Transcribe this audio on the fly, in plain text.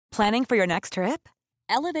Planning for your next trip?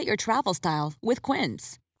 Elevate your travel style with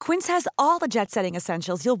Quince. Quince has all the jet-setting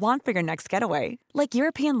essentials you'll want for your next getaway, like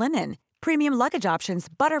European linen, premium luggage options,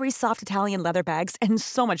 buttery soft Italian leather bags, and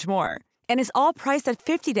so much more. And is all priced at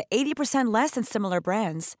 50 to 80% less than similar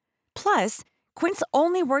brands. Plus, Quince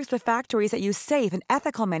only works with factories that use safe and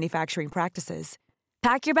ethical manufacturing practices.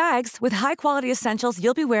 Pack your bags with high-quality essentials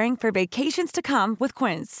you'll be wearing for vacations to come with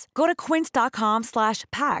Quince. Go to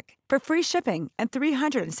quince.com/pack for free shipping and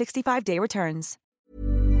 365-day returns.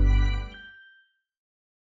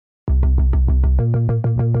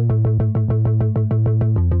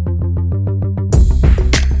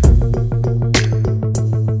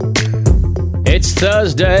 It's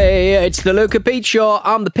Thursday. It's the Luke and Pete Show.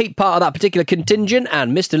 I'm the Pete part of that particular contingent,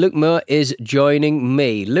 and Mr. Luke Moore is joining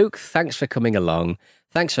me. Luke, thanks for coming along.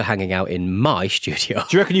 Thanks for hanging out in my studio.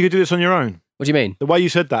 Do you reckon you could do this on your own? What do you mean? The way you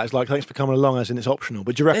said that is like, thanks for coming along, as in it's optional.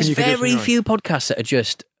 But do you reckon you could do this on There's your very few podcasts that are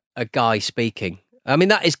just a guy speaking. I mean,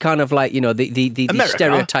 that is kind of like, you know, the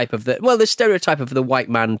stereotype of the stereotype of the white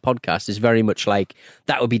man podcast is very much like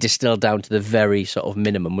that would be distilled down to the very sort of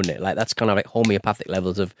minimum, wouldn't it? Like that's kind of like homeopathic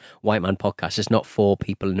levels of white man podcast. It's not four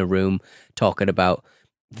people in a room talking about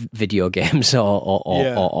video games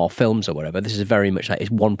or films or whatever. This is very much like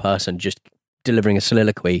it's one person just delivering a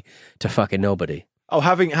soliloquy to fucking nobody. Oh,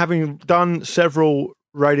 having done several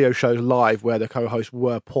radio shows live where the co-hosts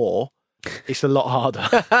were poor, it's a lot harder.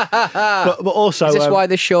 but also, is this why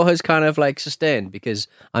this show has kind of like sustained? Because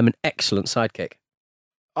I'm an excellent sidekick.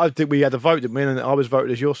 I think we had a vote, didn't we? And I was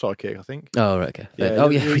voted as your sidekick, I think. Oh, right, okay. Yeah,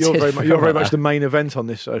 you're very much the main event on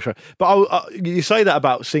this show. But you say that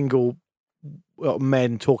about single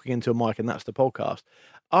men talking into a mic, and that's the podcast.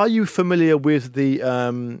 Are you familiar with the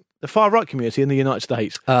far right community in the United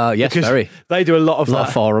States? Yes, because very. They do a lot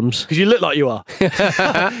of forums. Because you look like you are.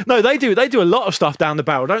 No, they do. They do a lot of stuff down the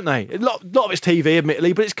barrel, don't they? A lot of it's TV,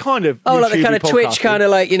 admittedly, but it's kind of like the kind of Twitch, kind of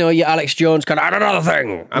like, you know, your Alex Jones kind of add another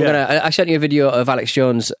thing. I sent you a video of Alex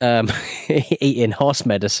Jones eating horse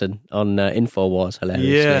medicine on Infowars.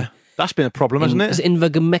 Hilariously. Yeah. That's been a problem, hasn't it? Is it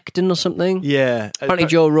Invermectin or something? Yeah. Apparently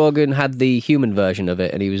Joe Rogan had the human version of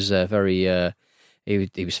it, and he was very. He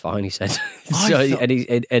was fine, he said.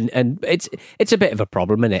 And it's a bit of a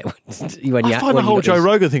problem, isn't it? I find the whole Joe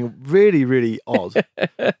Rogan thing really, really odd.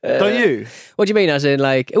 Don't you? What do you mean? As in,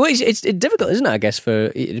 like, well, it's difficult, isn't it? I guess for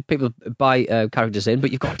people buy characters in,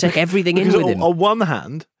 but you've got to take everything in with him. On one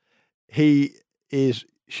hand, he is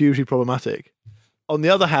hugely problematic. On the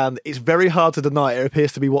other hand, it's very hard to deny it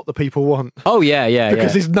appears to be what the people want. Oh yeah,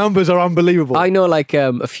 because his numbers are unbelievable. I know, like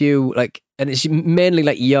a few, like, and it's mainly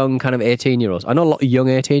like young kind of 18-year-olds. I know a lot of young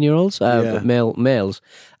 18-year-olds, males,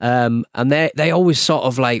 and they always sort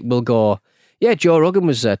of like will go, yeah, Joe Rogan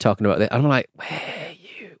was talking about it. And I'm like, where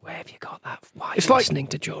have you got that? Why are you listening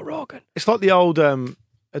to Joe Rogan? It's like the old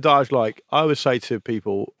adage, like I always say to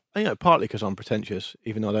people, you know, partly because I'm pretentious,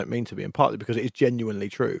 even though I don't mean to be, and partly because it is genuinely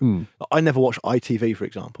true. I never watch ITV, for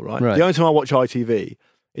example, right? The only time I watch ITV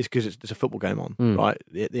is because there's a football game on, right?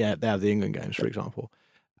 They have the England games, for example.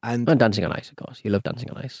 And Dancing on Ice, of course. You love Dancing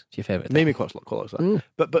on Ice. It's your favourite thing. Mimi quite likes that.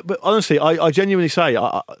 But honestly, I genuinely say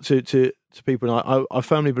to people, and I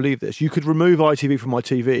firmly believe this, you could remove ITV from my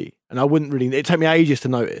TV, and I wouldn't really, it'd take me ages to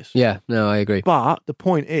notice. Yeah, no, I agree. But the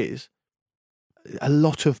point is, a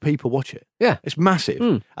lot of people watch it. Yeah. It's massive.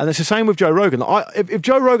 And it's the same with Joe Rogan. If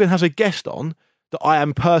Joe Rogan has a guest on that I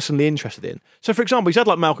am personally interested in. So, for example, he's had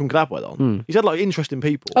like Malcolm Gladwell on. He's had like interesting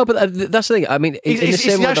people. Oh, but that's the thing. I mean, it's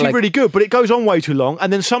actually really good, but it goes on way too long.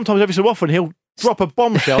 And then sometimes, every so often, he'll drop a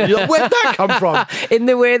bombshell. And you're like, where'd that come from? In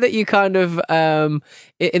the way that you kind of,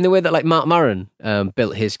 in the way that like Mark Maron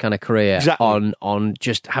built his kind of career on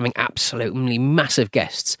just having absolutely massive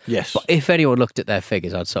guests. Yes. But if anyone looked at their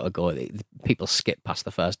figures, I'd sort of go, people skip past the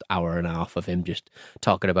first hour and a half of him just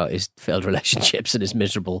talking about his failed relationships and his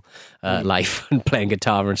miserable life and playing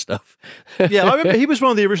guitar and stuff. Yeah, I remember he was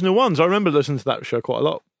one of the original ones. I remember listening to that show quite a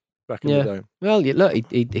lot back in the day. Well, look,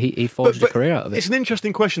 he forged a career out of it. It's an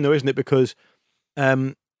interesting question, though, isn't it? Because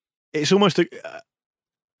it's almost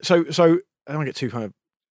so I don't get too kind of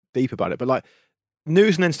deep about it, but like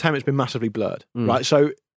news and entertainment's been massively blurred, right?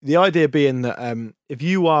 So the idea being that if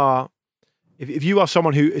you are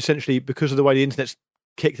someone who essentially, because of the way the internet's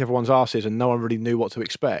kicked everyone's asses and no one really knew what to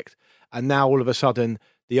expect, and now all of a sudden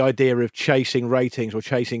the idea of chasing ratings or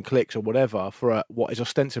chasing clicks or whatever for what is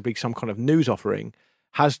ostensibly some kind of news offering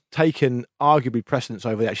has taken arguably precedence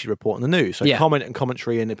over actually reporting the news. So comment and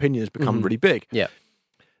commentary and opinion has become really big. Yeah.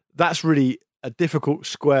 That's really a difficult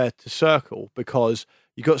square to circle, because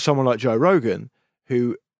you've got someone like Joe Rogan,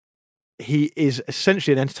 who he is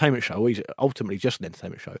essentially an entertainment show. He's ultimately just an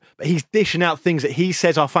entertainment show, but he's dishing out things that he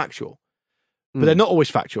says are factual. but they're not always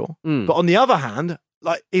factual. But on the other hand,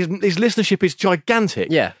 like his listenership is gigantic.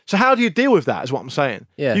 Yeah. So how do you deal with that? Is what I'm saying.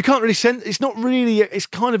 Yeah. You can't really it's not really. It's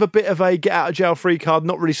kind of a bit of a get out of jail free card,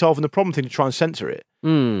 not really solving the problem thing to try and censor it.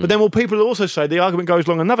 But then, people also say the argument goes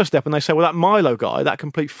along another step, and they say, well, that Milo guy, that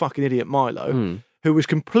complete fucking idiot Milo, who was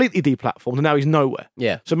completely deplatformed, and now he's nowhere.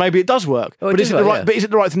 Yeah. So maybe it does work. Oh, but is it the right? But is it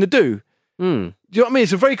the right thing to do? Do you know what I mean?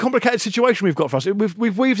 It's a very complicated situation we've got for us.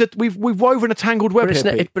 We've woven a tangled web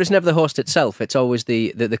here. But it's never the host itself. It's always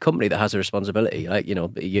the company that has a responsibility. Like, you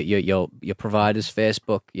know, your providers,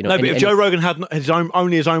 Facebook. You know, no, but if Joe Rogan had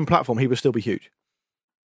only his own platform, he would still be huge.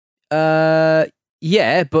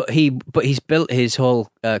 Yeah, but he's built his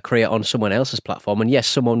whole career on someone else's platform, and yes,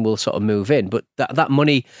 someone will sort of move in, but that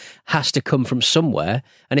money has to come from somewhere.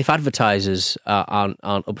 And if advertisers aren't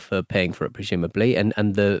up for paying for it, presumably, and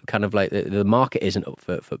the kind of like the market isn't up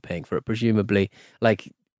for paying for it, presumably,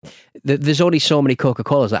 like. There's only so many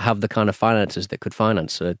Coca-Colas that have the kind of finances that could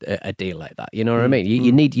finance a deal like that. You know what I mean?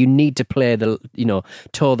 You need to play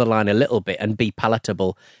toe the line a little bit and be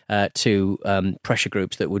palatable to pressure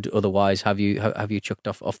groups that would otherwise have you chucked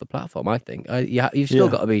off the platform. I think you've still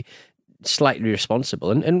got to be slightly responsible,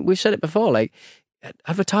 and we've said it before. Like,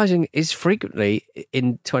 advertising is frequently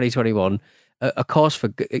in 2021. A cause for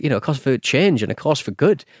change and a cause for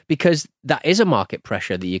good, because that is a market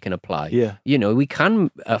pressure that you can apply. Yeah, you know, we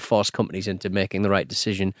can force companies into making the right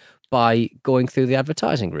decision by going through the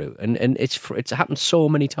advertising route, and it's happened so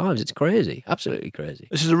many times. It's crazy, absolutely crazy.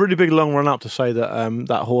 This is a really big long run up to say that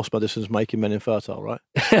that horse medicine's making men infertile, right?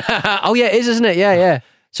 Oh yeah, it is, isn't it? Yeah.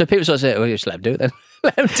 So people sort of say, "Well, just let them do it then."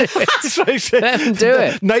 Let them do it. Let them do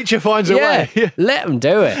it. Nature finds a way. Yeah. Let them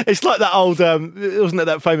do it. It's like that old, wasn't it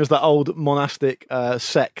that famous, that old monastic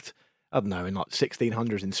sect, I don't know, in like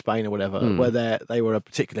 1600s in Spain or whatever, where they were a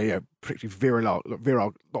particularly virulent, not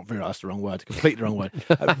virulent, that's the wrong word, completely the wrong word,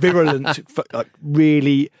 virulent, like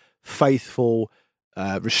really faithful,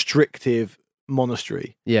 restrictive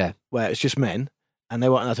monastery. Yeah. Where it's just men and they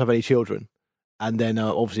weren't allowed to have any children. And then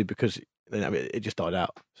obviously because it just died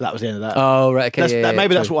out. So that was the end of that. Oh, right. Okay.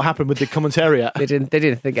 Maybe that's what happened with the commentariat. They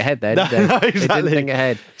didn't think ahead there, did they? No, exactly. They didn't think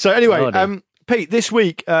ahead. So anyway, Pete, this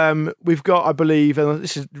week we've got, I believe, and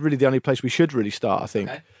this is really the only place we should really start, I think.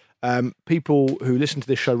 Okay. People who listen to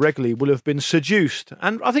this show regularly will have been seduced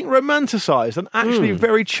and I think romanticised and actually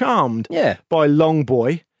very charmed by Long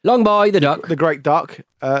Boy. Long Boy, the duck. The great duck,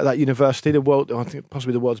 that university, I think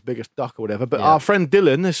possibly the world's biggest duck or whatever. But our friend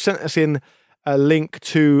Dylan has sent us in a link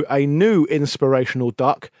to a new inspirational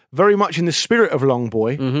duck, very much in the spirit of Long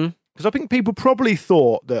Boy. Because I think people probably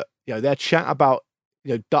thought that their chat about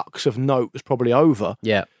ducks of note was probably over.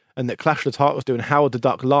 Yeah. And that Clash of the Titans doing Howard the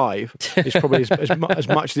Duck live is probably as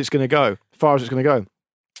much as it's going to go, as far as it's going to go.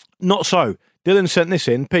 Not so. Dylan sent this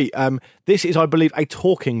in. Pete, this is, I believe, a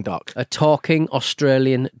talking duck. A talking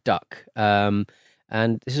Australian duck. And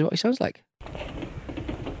this is what he sounds like.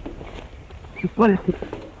 Just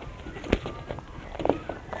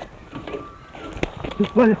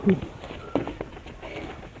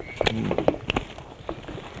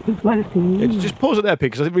pause it there,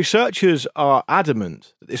 Pete, because I think researchers are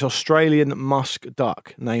adamant that this Australian musk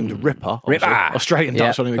duck named Ripper, Australian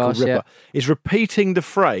duck, something we call Ripper, is repeating the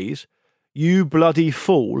phrase "you bloody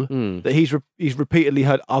fool" that he's repeatedly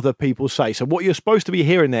heard other people say. So what you're supposed to be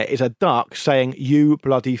hearing there is a duck saying "you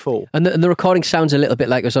bloody fool," and the recording sounds a little bit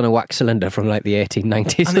like it was on a wax cylinder from like the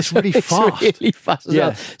 1890s, and it's really fast. It's really fast as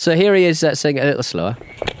well. So here he is saying it a little slower.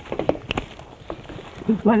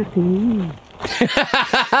 You bloody fool.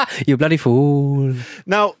 You bloody fool.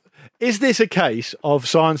 Now, is this a case of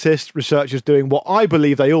scientists, researchers doing what I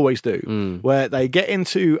believe they always do, where they get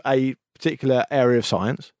into a particular area of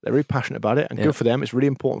science, they're really passionate about it, and good for them, it's really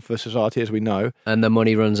important for society, as we know, and the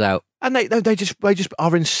money runs out, and they just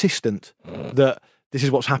are insistent that this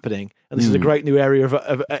is what's happening, and this is a great new area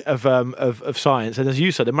of science, and as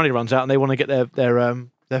you said, the money runs out and they want to get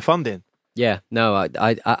their funding. Yeah, no,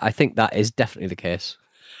 I think that is definitely the case.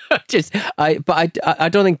 I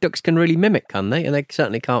don't think ducks can really mimic, can they? And they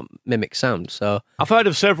certainly can't mimic sound. So I've heard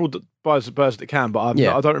of several birds that can, but I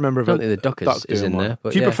don't remember if the duck is in there.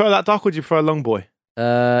 But do you prefer that duck or do you prefer Long Boy?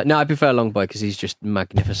 No, I prefer Long Boy because he's just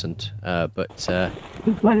magnificent. But did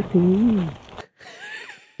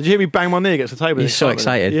you hear me bang my knee against the table? He's so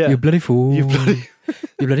excited. Yeah. You bloody fool! You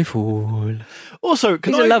bloody fool! Also,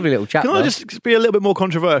 he's a lovely little chap. Can I just be a little bit more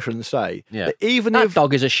controversial and say that even if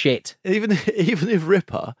dog is a shit, even if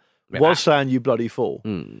Ripper was saying "you bloody fool,"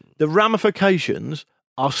 the ramifications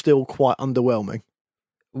are still quite underwhelming.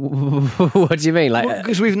 What do you mean? Like,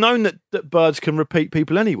 because we've known that birds can repeat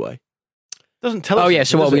people anyway. Doesn't tell us. Oh yeah,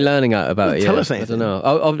 so what are we learning about it? Tell us anything. I don't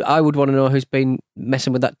know. I would want to know who's been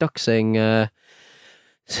messing with that duck, saying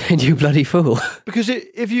Saying you bloody fool. Because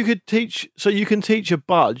if you could teach, so you can teach a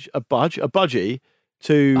budgie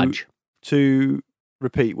to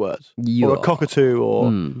repeat words, or a cockatoo, or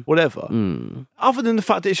whatever. Other than the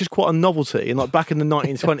fact that it's just quite a novelty, and like back in the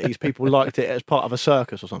 1920s, people liked it as part of a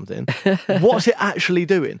circus or something. What's it actually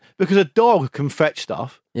doing? Because a dog can fetch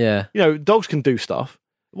stuff. Yeah, dogs can do stuff.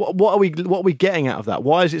 What are we getting out of that?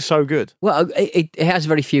 Why is it so good? Well, it has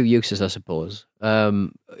very few uses, I suppose.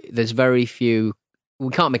 There's very few. We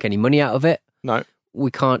can't make any money out of it. No. We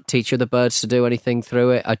can't teach other birds to do anything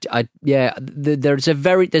through it. There's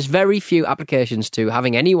very few applications to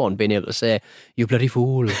having anyone being able to say "you bloody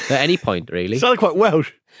fool" at any point, really. Sounded quite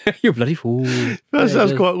Welsh. You bloody fool. That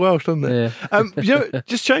sounds quite Welsh, doesn't it? Yeah.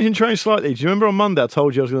 Just changing train slightly. Do you remember on Monday I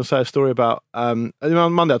told you I was going to say a story about? On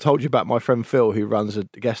Monday I told you about my friend Phil who runs a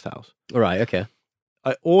guest house. Right. Okay.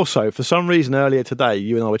 I also, for some reason, earlier today,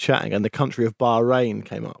 you and I were chatting, and the country of Bahrain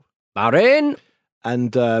came up. Bahrain.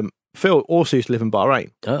 And Phil also used to live in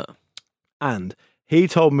Bahrain. Oh. And he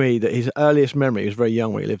told me that his earliest memory, he was very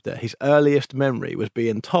young when he lived there, his earliest memory was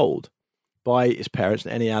being told by his parents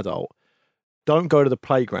and any adult, don't go to the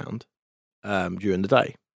playground during the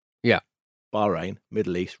day. Yeah. Bahrain,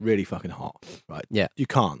 Middle East, really fucking hot, right? Yeah. You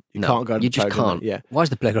can't. You can't go to the playground. You just can't. Yeah. Why is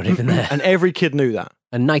the playground even there? And every kid knew that.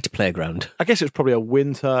 A night playground. I guess it was probably a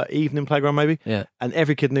winter evening playground, maybe. Yeah. And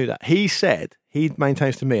every kid knew that. He said, he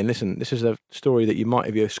maintains to me, and listen, this is a story that you might,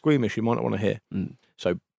 if you're squeamish, you might not want to hear.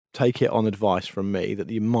 So take it on advice from me that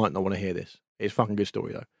you might not want to hear this. It's a fucking good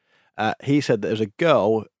story, though. He said that there was a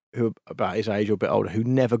girl who, about his age or a bit older, who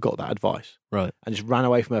never got that advice. Right. And just ran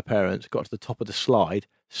away from her parents, got to the top of the slide,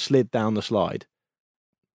 slid down the slide,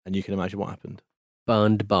 and you can imagine what happened.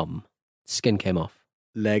 Burned bum. Skin came off.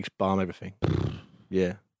 Legs, bum, everything.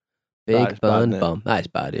 Yeah. Big burned bum. That is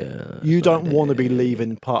bad, yeah. You don't want to be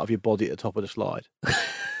leaving part of your body at the top of the slide,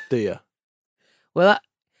 do you? Well,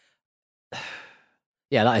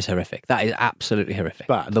 that is horrific. That is absolutely horrific.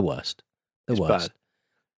 Bad. The worst. The worst. Bad.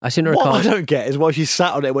 I seem to recall. recall. What I don't get is why she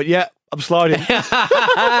sat on it and went, yeah, I'm sliding.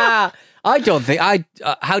 I don't think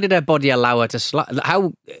how did her body allow her to slide?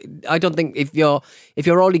 I don't think if you're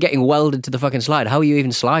already getting welded to the fucking slide, how are you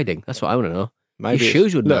even sliding? That's what I want to know. Maybe your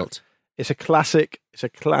shoes would melt. It's a classic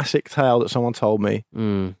tale that someone told me.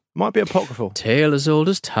 Might be apocryphal. Tale as old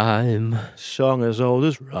as time. Song as old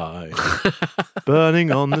as rhyme.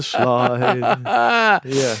 Burning on the slide.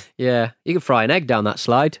 Yeah. You could fry an egg down that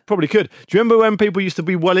slide. Probably could. Do you remember when people used to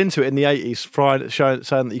be well into it in the 80s,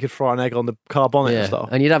 saying that you could fry an egg on the car bonnet and stuff?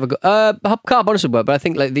 And you'd have car bonnet would work, but I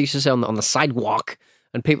think like they used to say on the sidewalk,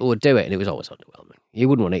 and people would do it, and it was always underwhelming. You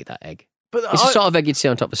wouldn't want to eat that egg. But it's the sort of egg you'd see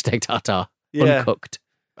on top of steak tartare, uncooked.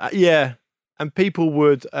 And people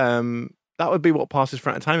would... that would be what passes for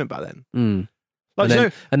entertainment back then.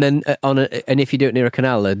 Like, and if you do it near a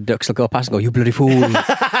canal, the ducks will go past and go, "You bloody fool!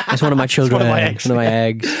 That's one of my children. One of my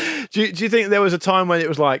eggs." Do you think there was a time when it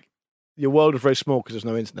was like your world was very small because there's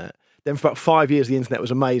no internet? Then for about 5 years, the internet was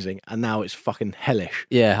amazing, and now it's fucking hellish.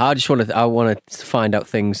 Yeah, I want to find out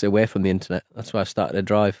things away from the internet. That's why I started a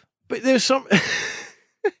drive. But there's some. I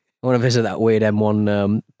want to visit that weird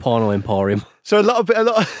M1 porno emporium. So a lot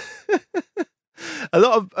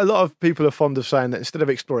of people are fond of saying that instead of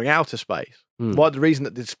exploring outer space, the reason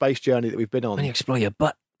that the space journey that we've been on, when you explore your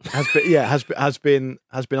butt, has been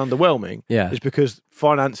underwhelming. Yeah, is because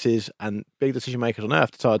finances and big decision makers on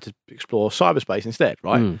Earth decided to explore cyberspace instead,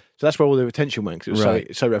 right? So that's where all the attention went because it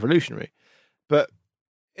was so revolutionary. But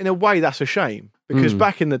in a way, that's a shame because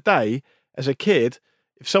back in the day, as a kid,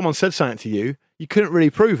 if someone said something to you, you couldn't really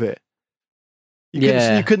prove it.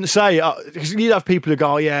 You couldn't say, because you'd have people who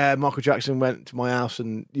go, "Oh yeah, Michael Jackson went to my house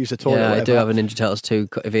and used the toilet." Yeah, I do have a Ninja Turtles 2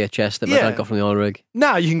 VHS that my dad got from the oil rig.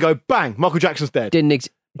 Now you can go, bang, Michael Jackson's dead.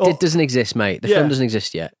 It doesn't exist, mate. The film doesn't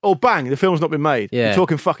exist yet. Or bang, the film's not been made. Yeah. You're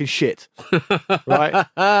talking fucking shit. Right?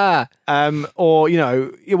 Or,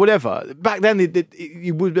 whatever. Back then,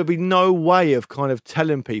 there'd be no way of kind of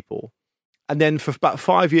telling people. And then for about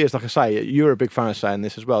 5 years, like I say, you're a big fan of saying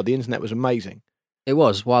this as well, the internet was amazing. It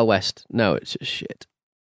was Wild West. No, it's just shit.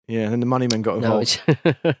 Yeah, and then the money men got involved.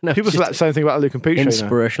 People say the same thing about Luke and Pete.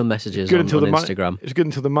 Inspirational messages on Instagram. It's good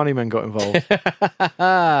until the money men got involved.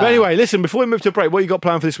 But anyway, listen. Before we move to a break, what you got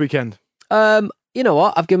planned for this weekend? You know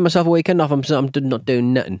what? I've given myself a weekend off. I'm not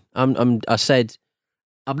doing nothing. I said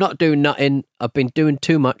I'm not doing nothing. I've been doing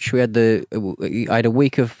too much. I had a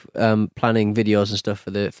week of planning videos and stuff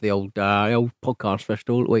for the old podcast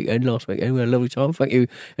festival last weekend. We had a lovely time. Thank you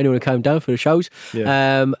anyone who came down for the shows.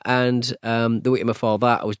 Yeah. And the weekend before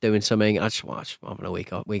that, I was doing something. I'm having a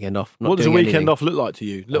weekend off. What does a weekend off look like to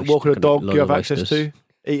you? Walking a dog you have access to?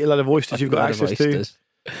 Eat a lot of oysters you've got access to?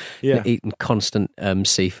 Yeah. Eating constant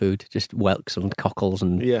seafood, just whelks and cockles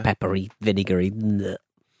and peppery, vinegary. Bleh.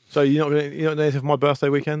 So you're not doing anything for my birthday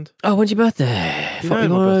weekend? Oh, when's your birthday?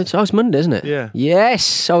 It's Monday, isn't it? Yeah. Yes.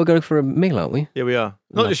 So we're going for a meal, aren't we? Yeah, we are.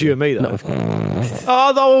 Not just you and me, though. No.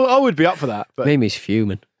 I would be up for that. But Mimi's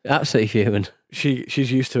fuming. Absolutely fuming.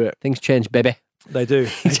 She's used to it. Things change, baby. They do.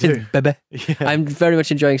 They do. Baby. Yeah. I'm very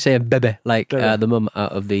much enjoying saying baby, like the mum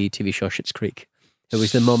out of the TV show Schitt's Creek. Who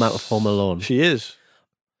was the mum out of Home Alone. She is.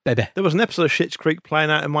 Baby. There was an episode of Schitt's Creek playing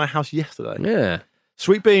out in my house yesterday. Yeah.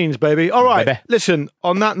 Sweet beans, baby. All right. Baby. Listen,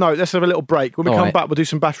 on that note, let's have a little break. When we come back, we'll do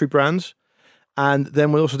some battery brands. And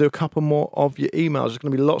then we'll also do a couple more of your emails. It's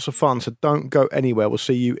going to be lots of fun. So don't go anywhere. We'll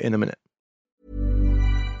see you in a minute.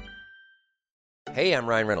 Hey, I'm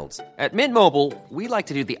Ryan Reynolds. At Mint Mobile, we like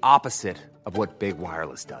to do the opposite of what Big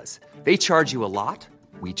Wireless does. They charge you a lot,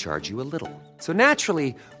 we charge you a little. So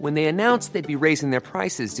naturally, when they announced they'd be raising their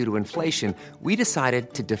prices due to inflation, we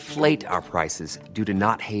decided to deflate our prices due to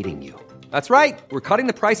not hating you. That's right. We're cutting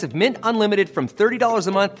the price of Mint Unlimited from $30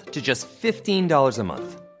 a month to just $15 a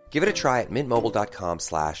month. Give it a try at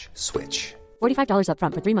mintmobile.com/switch. $45 up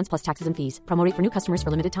front for 3 months plus taxes and fees. Promo rate for new customers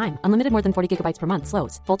for limited time. Unlimited more than 40 gigabytes per month.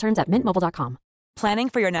 Slows full terms at mintmobile.com. Planning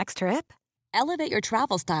for your next trip? Elevate your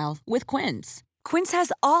travel style with Quince. Quince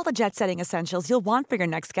has all the jet-setting essentials you'll want for your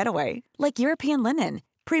next getaway, like European linen,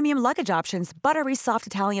 premium luggage options, buttery soft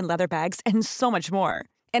Italian leather bags, and so much more.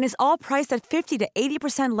 And is all priced at 50 to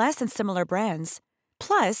 80% less than similar brands.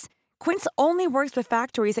 Plus, Quince only works with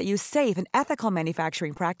factories that use safe and ethical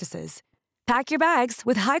manufacturing practices. Pack your bags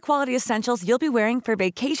with high-quality essentials you'll be wearing for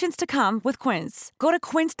vacations to come with Quince. Go to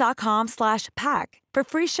quince.com/pack for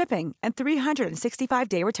free shipping and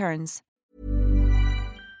 365-day returns.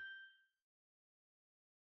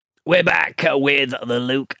 We're back with the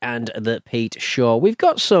Luke and the Pete show. We've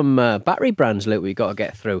got some battery brands, Luke, we've got to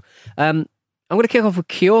get through. I'm going to kick off with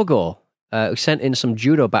Kyogo, who sent in some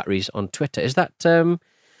judo batteries on Twitter. Is that Celtics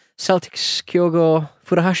Kyogo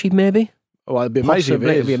Furuhashi, maybe? Oh, it'd be amazing if it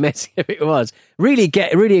is. It'd be amazing if it was. Really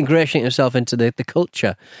ingratiating himself into the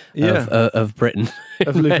culture of Britain.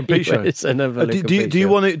 Of Luke and Pete show. Do you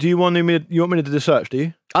want me to do the search, do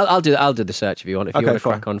you? I'll do the search if you want. If you want to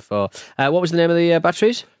crack on for... what was the name of the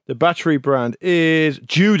batteries? The battery brand is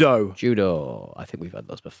Judo. Judo. I think we've had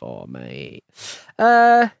those before, mate.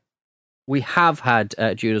 We have had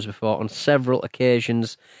Judos before on several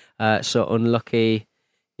occasions. So unlucky...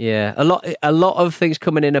 Yeah, a lot of things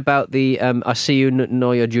coming in about the I see you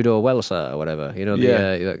know your judo well, sir, or whatever. You know,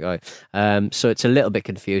 that guy. So it's a little bit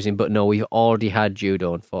confusing, but no, we've already had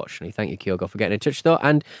judo, unfortunately. Thank you, Kyogo, for getting in touch, though,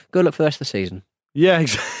 and good luck for the rest of the season. Yeah,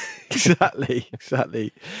 exactly.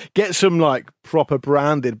 Get some proper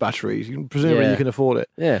branded batteries. Presumably you can afford it.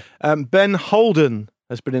 Yeah. Ben Holden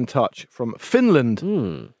has been in touch from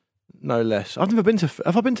Finland. No less. Have I been to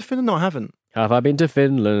Finland? No, I haven't. Have I been to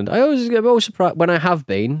Finland? I'm always surprised when I have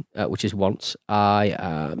been, which is once. I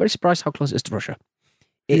am very surprised how close it is to Russia.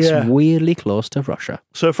 It's weirdly close to Russia.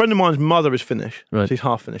 So a friend of mine's mother is Finnish. Right. She's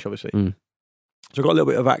half Finnish, obviously. So I've got a little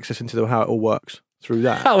bit of access into how it all works through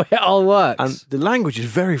that. How it all works. And the language is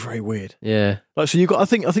very, very weird. Yeah. So you got. I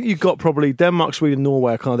think you've got probably Denmark, Sweden,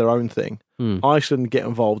 Norway are kind of their own thing. Iceland get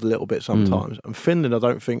involved a little bit sometimes, and Finland. I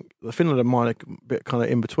don't think Finland are mine a bit kind of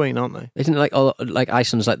in between, aren't they? Isn't it like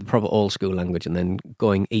Iceland's like the proper old school language, and then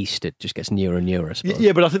going east it just gets nearer and nearer, I suppose.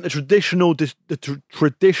 Yeah, but I think the traditional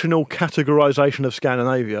categorization of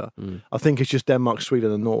Scandinavia, I think it's just Denmark,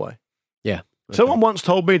 Sweden, and Norway. Yeah. Okay. Someone once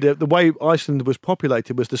told me that the way Iceland was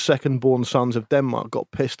populated was the second-born sons of Denmark got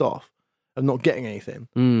pissed off of not getting anything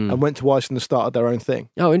and went to Iceland and started their own thing.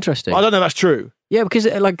 Oh, interesting. I don't know if that's true. Yeah, because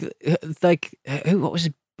what was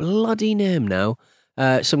his bloody name now?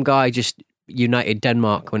 Some guy just united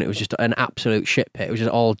Denmark when it was just an absolute shit pit. It was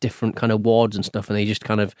just all different kind of wards and stuff, and he just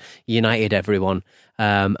kind of united everyone.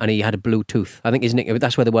 And he had a Bluetooth. I think his nickname,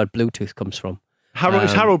 that's where the word Bluetooth comes from.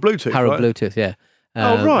 It's Harold Bluetooth. Harold Bluetooth, yeah.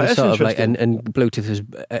 Oh, right, that's interesting. And Bluetooth is,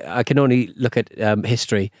 I can only look at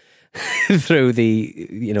history through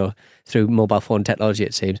through mobile phone technology,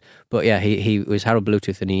 it seems. But yeah, he was Harold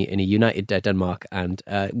Bluetooth, and he united Denmark, and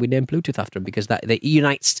we named Bluetooth after him because that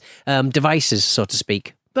unites devices, so to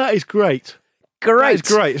speak. That is great. That is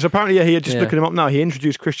great. So apparently, looking him up now, he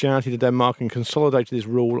introduced Christianity to Denmark and consolidated his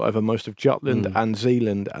rule over most of Jutland and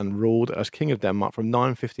Zealand, and ruled as king of Denmark from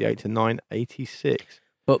 958 to 986.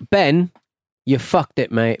 But Ben, you fucked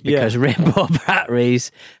it, mate, because rainbow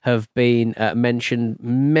batteries have been mentioned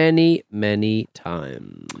many, many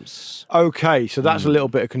times. Okay, so that's a little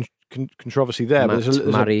bit of controversy there. But there's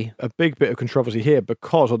a big bit of controversy here,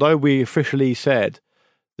 because although we officially said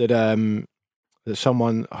that that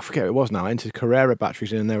someone, I forget who it was now, entered Carrera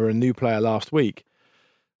batteries in, and there were a new player last week,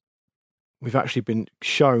 we've actually been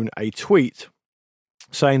shown a tweet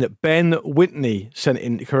saying that Ben Whitney sent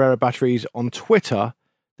in Carrera batteries on Twitter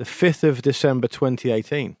the 5th of December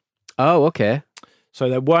 2018. Oh, okay. So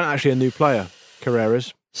they weren't actually a new player,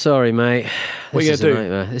 Carreras. Sorry, mate. What are you going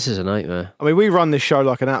to do? This is a nightmare. I mean, we run this show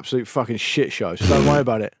like an absolute fucking shit show, so don't worry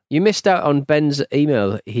about it. You missed out on Ben's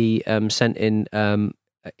email he sent in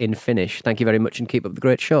Finnish. Thank you very much and keep up the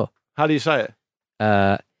great show. How do you say it?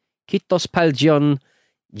 Kiitos paljon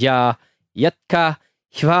ja jatka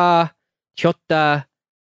hyvää jotta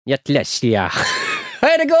jätläsiä.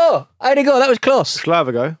 How'd it go? That was close. Shall I have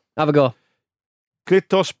a go? Have a go.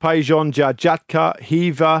 Kiitos paljon ja jatka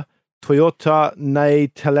hyvää Toyota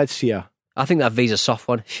Natelsia. I think that V's a soft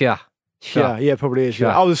one. Yeah, probably is.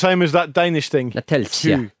 Yeah. Oh, the same as that Danish thing.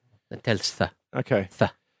 Natelsia. Okay. Th.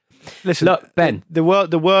 Listen, look, Ben. The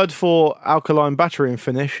word for alkaline battery in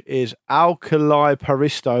Finnish is alkali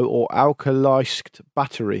paristo or alkaliskt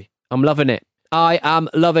battery. I'm loving it. I am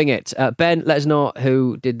loving it. Ben, let us know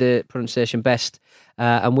who did the pronunciation best,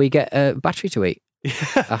 and we get a battery to eat.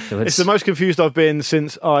 Afterwards. It's the most confused I've been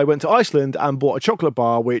since I went to Iceland and bought a chocolate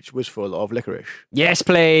bar which was full of licorice. Yes,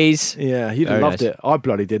 please. Yeah, you'd have loved it. I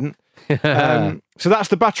bloody didn't. So that's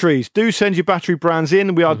the batteries. Do send your battery brands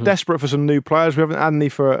in. We are desperate for some new players. We haven't had any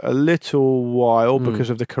for a little while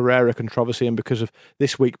because of the Carrera controversy and because of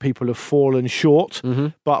this week people have fallen short.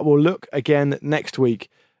 But we'll look again next week,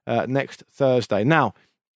 next Thursday. Now,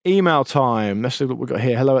 email time. Let's see what we've got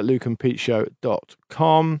here.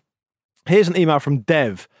 hello@lukeandpeteshow.com. Here's an email from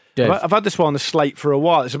Dev. I've had this one on the slate for a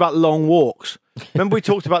while. It's about long walks. Remember we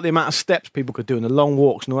talked about the amount of steps people could do and the long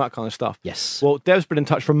walks and all that kind of stuff? Yes. Well, Dev's been in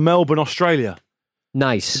touch from Melbourne, Australia.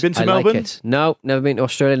 Nice. You been to Melbourne? Like it. No, never been to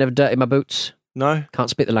Australia, never dirtied my boots. No? Can't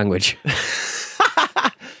speak the language. You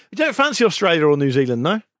don't fancy Australia or New Zealand,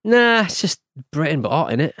 no? Nah, it's just Britain, but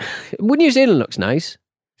hot, innit? Well, New Zealand looks nice.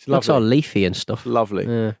 It looks all leafy and stuff. Lovely.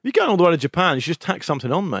 Yeah. If you're going all the way to Japan, you should just tack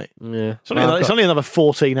something on, mate. Yeah. It's only another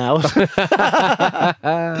 14 hours.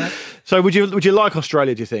 So would you like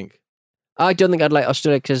Australia, do you think? I don't think I'd like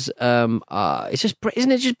Australia because it's just,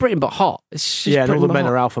 isn't it just Britain but hot? It's just and all the men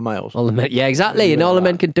hot. are alpha males. All the men, yeah, exactly, and all the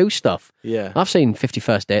men can do stuff. Yeah. I've seen 50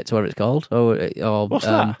 First Dates, whatever it's called. Or what's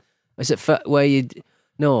that? Is it where you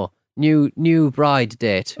new bride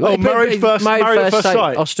date? Oh, married first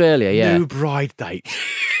sight. Australia, yeah. New bride date.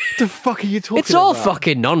 What the fuck are you talking about? It's all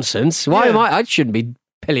fucking nonsense. Why am I shouldn't be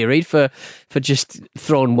pilloried for just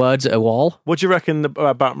throwing words at a wall. What do you reckon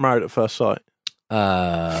about Married at First Sight?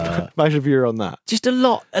 Imagine if you were on that. Just a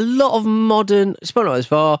lot of modern. It's not as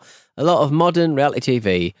far. A lot of modern reality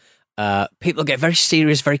TV. People get very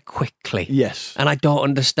serious very quickly. Yes, and I don't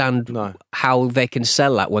understand how they can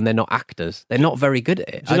sell that when they're not actors. They're not very good at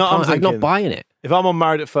it. I'm not buying it. If I'm on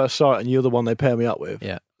Married at First Sight and you're the one they pair me up with,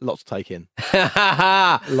 yeah, lots to take in.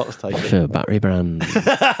 Lots to take in. Sure, battery brand.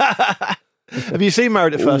 Have you seen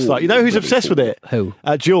Married at First Sight? You know who's obsessed with it? Who?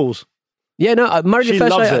 Jules. Yeah, no, Married at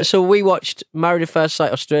First Sight. It. So we watched Married at First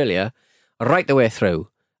Sight Australia right the way through,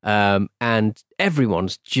 and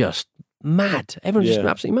everyone's just mad. Everyone's just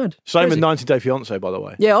absolutely mad. Same with 90 Day Fiancé, by the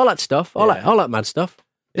way. Yeah, all that stuff. All that mad stuff.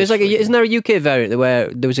 There's isn't there a UK variant where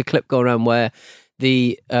there was a clip going around where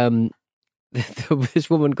this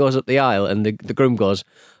woman goes up the aisle and the groom goes,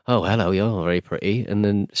 "Oh, hello, you're very pretty," and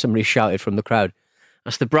then somebody shouted from the crowd,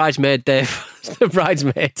 "That's the bridesmaid, Dave." It's the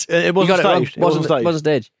bridesmaid. It wasn't staged. It wasn't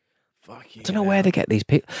staged. I don't know where they get these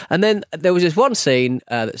people. And then there was this one scene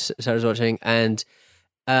that Sarah's watching, and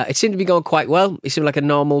it seemed to be going quite well. He seemed like a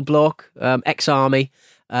normal bloke, ex-army,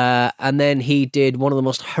 and then he did one of the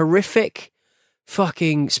most horrific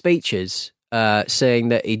fucking speeches, saying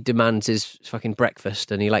that he demands his fucking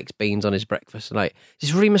breakfast and he likes beans on his breakfast. And like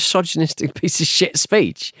this really misogynistic piece of shit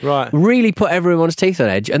speech, right? Really put everyone's teeth on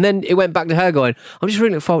edge. And then it went back to her going, "I'm just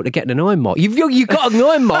really looking forward to getting to know him more." You got to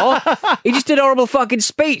know him more. He just did a horrible fucking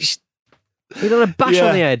speech. He done a bash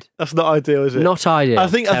on the head. That's not ideal, is it? Not ideal. I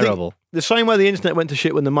think terrible. The same way the internet went to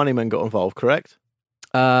shit when the money men got involved, correct?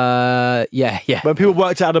 Yeah. When people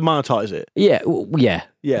worked out how to monetize it. Yeah,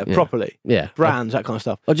 properly. Yeah, brands, that kind of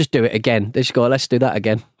stuff. I'll just do it again. They just go, let's do that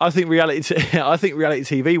again. I think reality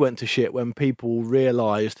TV went to shit when people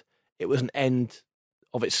realised it was an end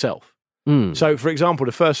of itself. So, for example,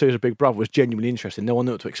 the first series of Big Brother was genuinely interesting. No one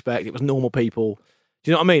knew what to expect. It was normal people. Do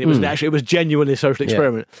you know what I mean? It was genuinely a social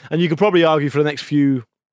experiment. Yeah. And you could probably argue for the next few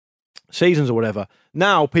seasons or whatever.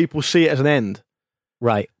 Now people see it as an end.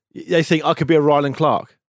 Right. They think I could be a Ryland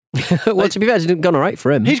Clark. Well, to be fair, it's gone all right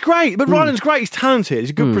for him. He's great, but Ryland's great. He's talented. He's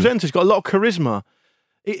a good presenter. He's got a lot of charisma.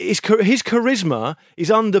 His charisma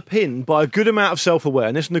is underpinned by a good amount of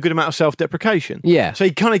self-awareness and a good amount of self-deprecation. Yeah. So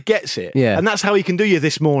he kind of gets it. Yeah. And that's how he can do your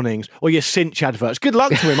This Mornings or your Cinch adverts. Good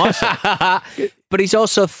luck to him, I say. But he's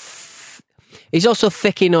also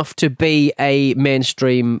thick enough to be a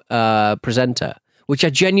mainstream presenter, which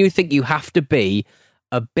I genuinely think you have to be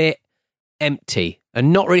a bit empty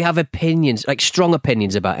and not really have opinions, like strong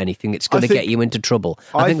opinions about anything that's going to get you into trouble.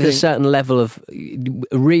 I think there's a certain level of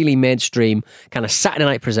really mainstream kind of Saturday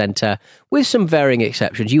night presenter, with some varying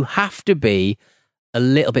exceptions. You have to be a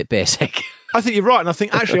little bit basic. I think you're right, and I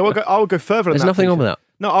think actually I would go further. There's nothing wrong with that.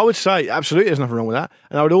 No, I would say absolutely there's nothing wrong with that,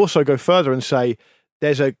 and I would also go further and say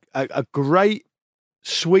there's a great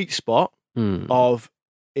sweet spot of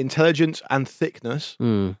intelligence and thickness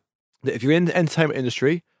that if you're in the entertainment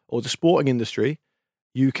industry or the sporting industry,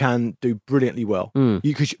 you can do brilliantly well.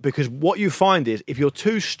 Because what you find is if you're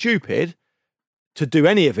too stupid to do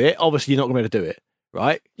any of it, obviously you're not going to be able to do it,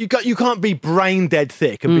 right? You can't be brain dead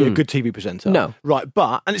thick and be a good TV presenter. No. Right,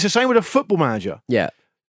 and it's the same with a football manager. Yeah.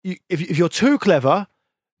 If you're too clever,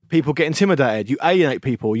 people get intimidated. You alienate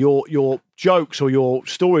people. Your jokes or your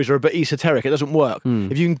stories are a bit esoteric. It doesn't work.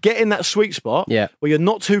 If you can get in that sweet spot where you're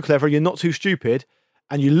not too clever, you're not too stupid,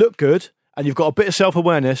 and you look good, and you've got a bit of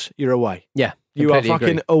self-awareness, you're away. Yeah. You are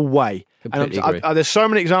fucking away. Completely And agree. there's so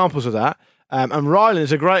many examples of that. And Rylan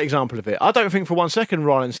is a great example of it. I don't think for 1 second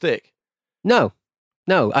Rylan's thick. No.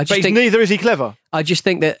 I just think neither is he clever. I just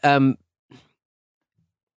think that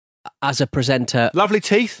as a presenter, Lovely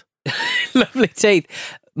teeth. lovely teeth.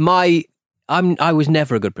 I was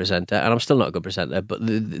never a good presenter, and I'm still not a good presenter. But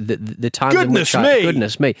the times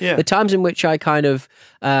Goodness me. Yeah. The times in which I kind of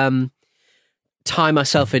tie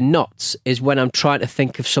myself in knots is when I'm trying to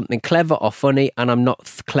think of something clever or funny, and I'm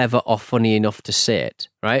not clever or funny enough to say it.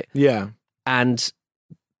 Right? Yeah. And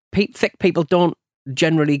thick people don't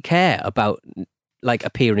generally care about like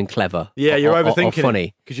appearing clever. Yeah, you're overthinking or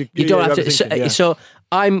funny because you don't have to. So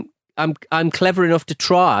I'm clever enough to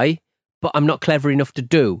try, but I'm not clever enough to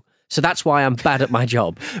do. So that's why I'm bad at my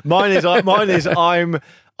job. I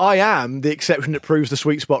am the exception that proves the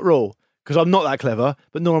sweet spot rule. Because I'm not that clever,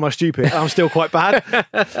 but nor am I stupid. And I'm still quite bad.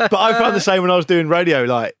 But I found the same when I was doing radio.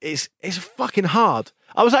 Like, it's fucking hard.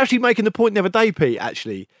 I was actually making the point the other day, Pete,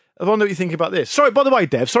 actually. I wonder what you think about this. Sorry, by the way,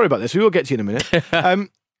 Dev, sorry about this. We will get to you in a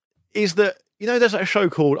minute. Is that, there's a show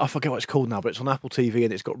called, I forget what it's called now, but it's on Apple TV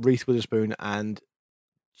and it's got Reese Witherspoon and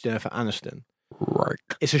Jennifer Aniston. Right.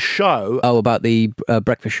 It's a show. Oh, about the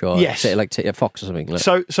breakfast show? Yes. Like Fox or something. Like.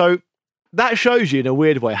 So that shows you in a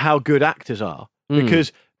weird way how good actors are.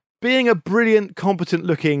 Because being a brilliant,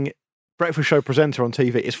 competent-looking breakfast show presenter on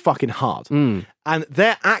TV is fucking hard. And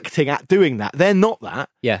they're acting at doing that. They're not that.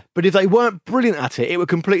 Yeah. But if they weren't brilliant at it, it would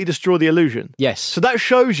completely destroy the illusion. Yes. So that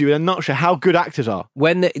shows you in a nutshell how good actors are.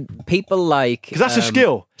 When people like... Because that's a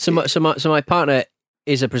skill. So my partner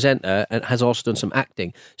is a presenter and has also done some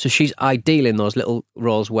acting. So she's ideal in those little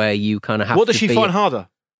roles where you kind of have to What does she find harder?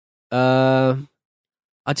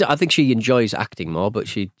 I think she enjoys acting more, but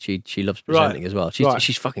she loves presenting as well.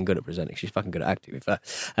 She's fucking good at presenting. She's fucking good at acting, in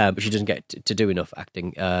fact. But she doesn't get to do enough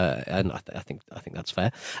acting, and I think that's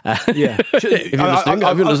fair. Yeah, if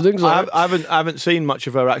you're listening, I haven't seen much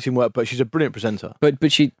of her acting work, but she's a brilliant presenter. But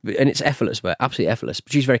it's effortless, but absolutely effortless.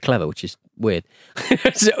 But she's very clever, which is weird.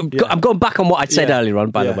 I'm going back on what I'd said earlier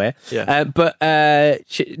on, by the way. Yeah. But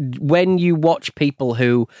when you watch people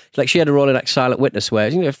who, like, she had a role in like Silent Witness, where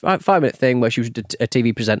a 5-minute thing where she was a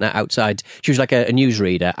TV presenter outside. She was like a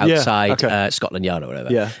newsreader outside Scotland Yard or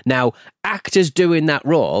whatever. Yeah. Now, actors doing that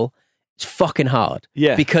role, it's fucking hard.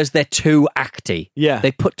 Yeah. Because they're too acty. Yeah.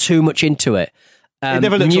 They put too much into it. It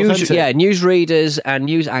never looks authentic. Yeah, newsreaders and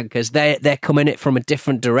news anchors, they're coming at it from a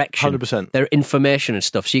different direction. 100%. They're information and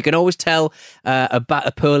stuff. So you can always tell about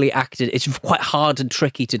a poorly acted. It's quite hard and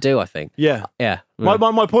tricky to do, I think. Yeah. Yeah.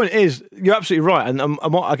 My point is, you're absolutely right. And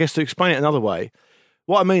I guess to explain it another way,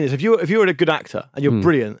 what I mean is, if you're a good actor and you're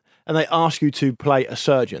brilliant, and they ask you to play a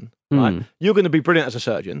surgeon, right? You're going to be brilliant as a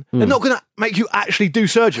surgeon. They're not going to make you actually do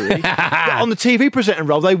surgery. But on the TV presenting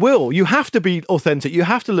role, they will. You have to be authentic. You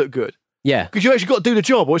have to look good. Yeah. Because you actually got to do the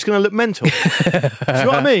job, or it's going to look mental. Do you know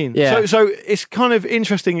what I mean? Yeah. So it's kind of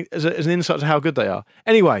interesting as an insight to how good they are.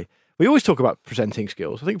 Anyway, we always talk about presenting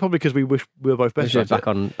skills. I think probably because we wish we were both better. Back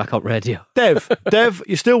on radio. Dev,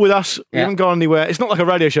 you're still with us. You haven't gone anywhere. It's not like a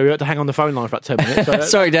radio show. You have to hang on the phone line for about 10 minutes. So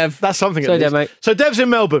Sorry, Dev. That's something. Sorry, Dev, mate. So Dev's in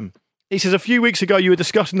Melbourne. He says, a few weeks ago, you were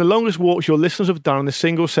discussing the longest walks your listeners have done in a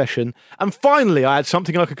single session, and finally I had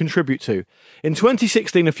something I could contribute to. In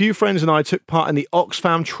 2016, a few friends and I took part in the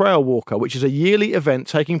Oxfam Trail Walker, which is a yearly event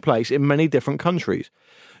taking place in many different countries.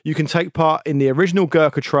 You can take part in the original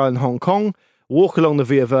Gurkha Trail in Hong Kong, walk along the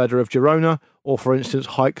Via Verde of Girona, or, for instance,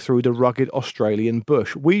 hike through the rugged Australian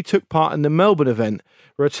bush. We took part in the Melbourne event,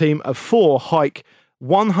 where a team of 4 hike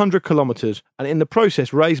 100 kilometres and in the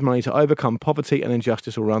process raise money to overcome poverty and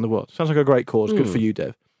injustice all around the world. Sounds like a great cause. Good for you,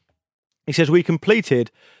 Dev. He says, we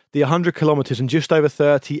completed the 100 kilometres in just over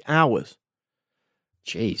 30 hours.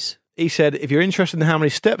 Jeez. He said, if you're interested in how many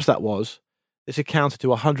steps that was, this accounted to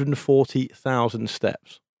 140,000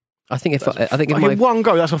 steps. I think if one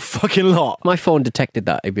go, that's a fucking lot. my phone detected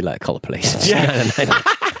that, it'd be like, call the police. Yeah.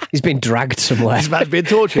 He's been dragged somewhere. This man's been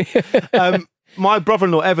tortured. My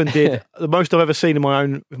brother-in-law Evan did the most I've ever seen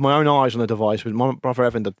with my own eyes on a device. Was my brother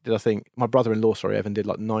Evan did, I think my brother-in-law, Evan did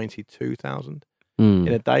like 92,000 in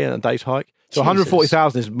a day's hike. So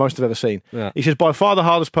 140,000 is most I've ever seen. Yeah. He says by far the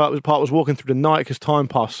hardest part was walking through the night because time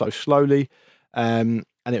passed so slowly, and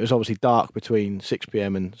it was obviously dark between 6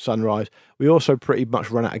 p.m. and sunrise. We also pretty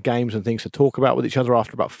much ran out of games and things to talk about with each other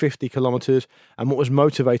after about 50 kilometres, and what was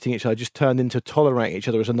motivating each other just turned into tolerating each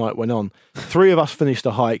other as the night went on. 3 of us finished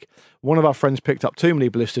the hike. One of our friends picked up too many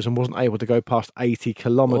blisters and wasn't able to go past 80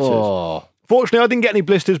 kilometres. Oh. Fortunately, I didn't get any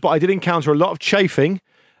blisters, but I did encounter a lot of chafing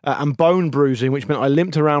and bone bruising, which meant I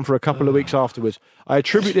limped around for a couple of weeks afterwards. I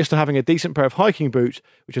attribute this to having a decent pair of hiking boots,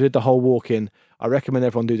 which I did the whole walk in. I recommend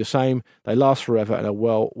everyone do the same. They last forever and are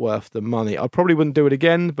well worth the money. I probably wouldn't do it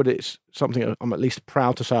again, but it's something I'm at least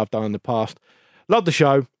proud to say I've done in the past. Love the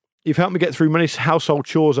show. You've helped me get through many household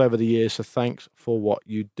chores over the years, so thanks for what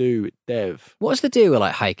you do, Dev. What's the deal with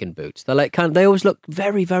like hiking boots? They're like they always look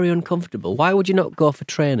very, very uncomfortable. Why would you not go for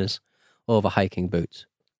trainers over hiking boots?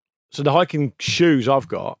 So the hiking shoes I've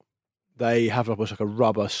got, they have like a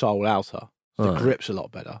rubber sole outer. The grip's a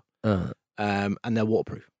lot better, and they're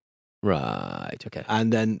waterproof. Right, okay.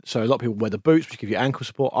 And then, so a lot of people wear the boots, which give you ankle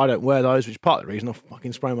support. I don't wear those, which is part of the reason I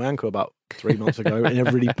fucking sprained my ankle about 3 months ago in a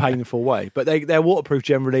really painful way. But they're waterproof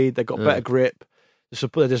generally. They've got better grip.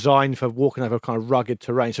 They're designed for walking over kind of rugged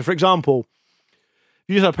terrain. So, for example, if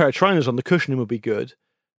you just had a pair of trainers on, the cushioning would be good.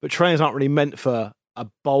 But trainers aren't really meant for a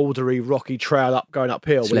bouldery, rocky trail going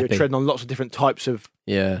uphill where you're treading on lots of different types of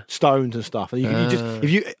stones and stuff. And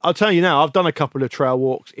I'll tell you now, I've done a couple of trail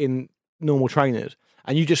walks in normal trainers,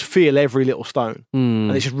 and you just feel every little stone, and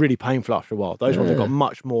it's just really painful after a while. Those ones have got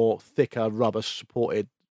much more thicker, rubber supported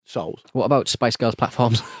soles. What about Spice Girls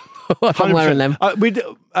platforms? I'm wearing them.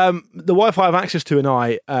 The wife I have access to and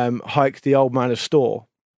I hiked the Old Manor Store,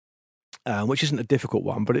 which isn't a difficult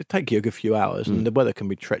one, but it takes you a good few hours, and the weather can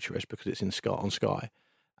be treacherous because it's on Skye,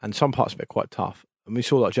 and some parts of it are quite tough. And we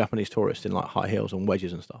saw like Japanese tourists in like high heels and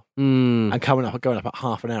wedges and stuff, and going up at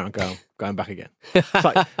half an hour and going back again. It's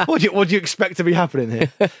like, what do you expect to be happening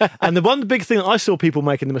here? And the one big thing that I saw people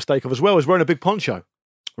making the mistake of as well is wearing a big poncho.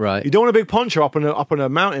 Right, you don't want a big poncho up on a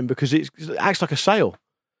mountain because it acts like a sail.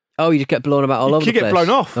 Oh, you just get blown about all over the place. You get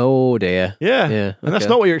blown off. Oh dear. Yeah. And that's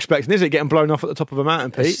not what you're expecting, is it? Getting blown off at the top of a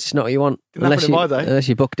mountain, Pete. It's not what you want. Unless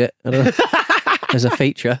you booked it. I don't know. As a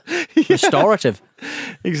feature. Restorative.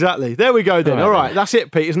 Exactly. There we go then. All right. That's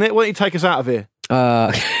it, Pete, isn't it? Why don't you take us out of here?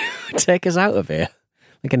 Take us out of here?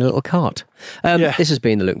 Like in a little cart. This has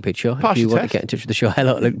been the Luke and Pete Show. If you want to get in touch with the show,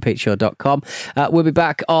 hello at lukeandpeteshow.com. We'll be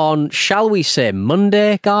back on, shall we say,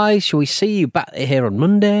 Monday, guys? Shall we see you back here on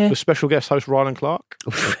Monday? With special guest host Rylan Clark.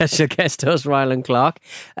 Special guest host Rylan Clark.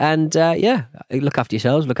 And look after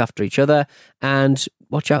yourselves, look after each other, and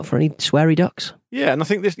watch out for any sweary ducks. Yeah, and I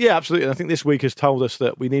think absolutely. And I think this week has told us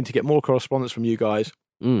that we need to get more correspondence from you guys.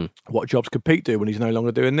 What jobs could Pete do when he's no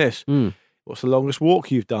longer doing this? What's the longest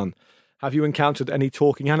walk you've done? Have you encountered any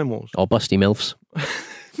talking animals? Or busty milfs?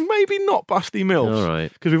 Maybe not busty milfs. All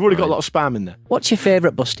right. Because we've already got a lot of spam in there. What's your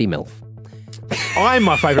favourite busty milf? I'm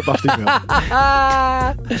my favourite busty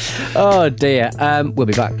milf. Oh dear. We'll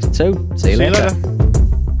be back soon. See you later.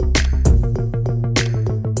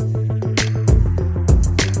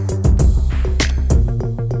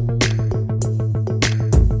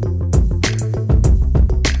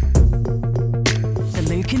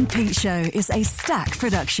 Luke and Pete Show is a Stack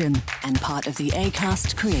production and part of the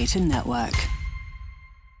Acast Creator Network.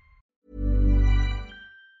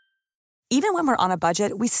 Even when we're on a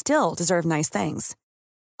budget, we still deserve nice things.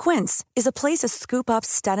 Quince is a place to scoop up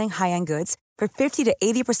stunning high-end goods for 50 to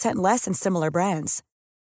 80% less than similar brands.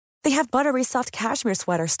 They have buttery soft cashmere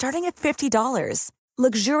sweaters starting at $50,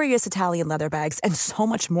 luxurious Italian leather bags, and so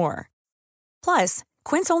much more. Plus,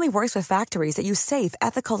 Quince only works with factories that use safe,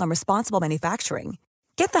 ethical, and responsible manufacturing.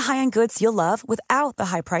 Get the high-end goods you'll love without the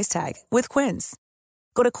high price tag with Quince.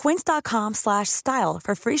 Go to quince.com/style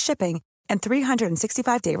for free shipping and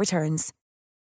 365-day returns.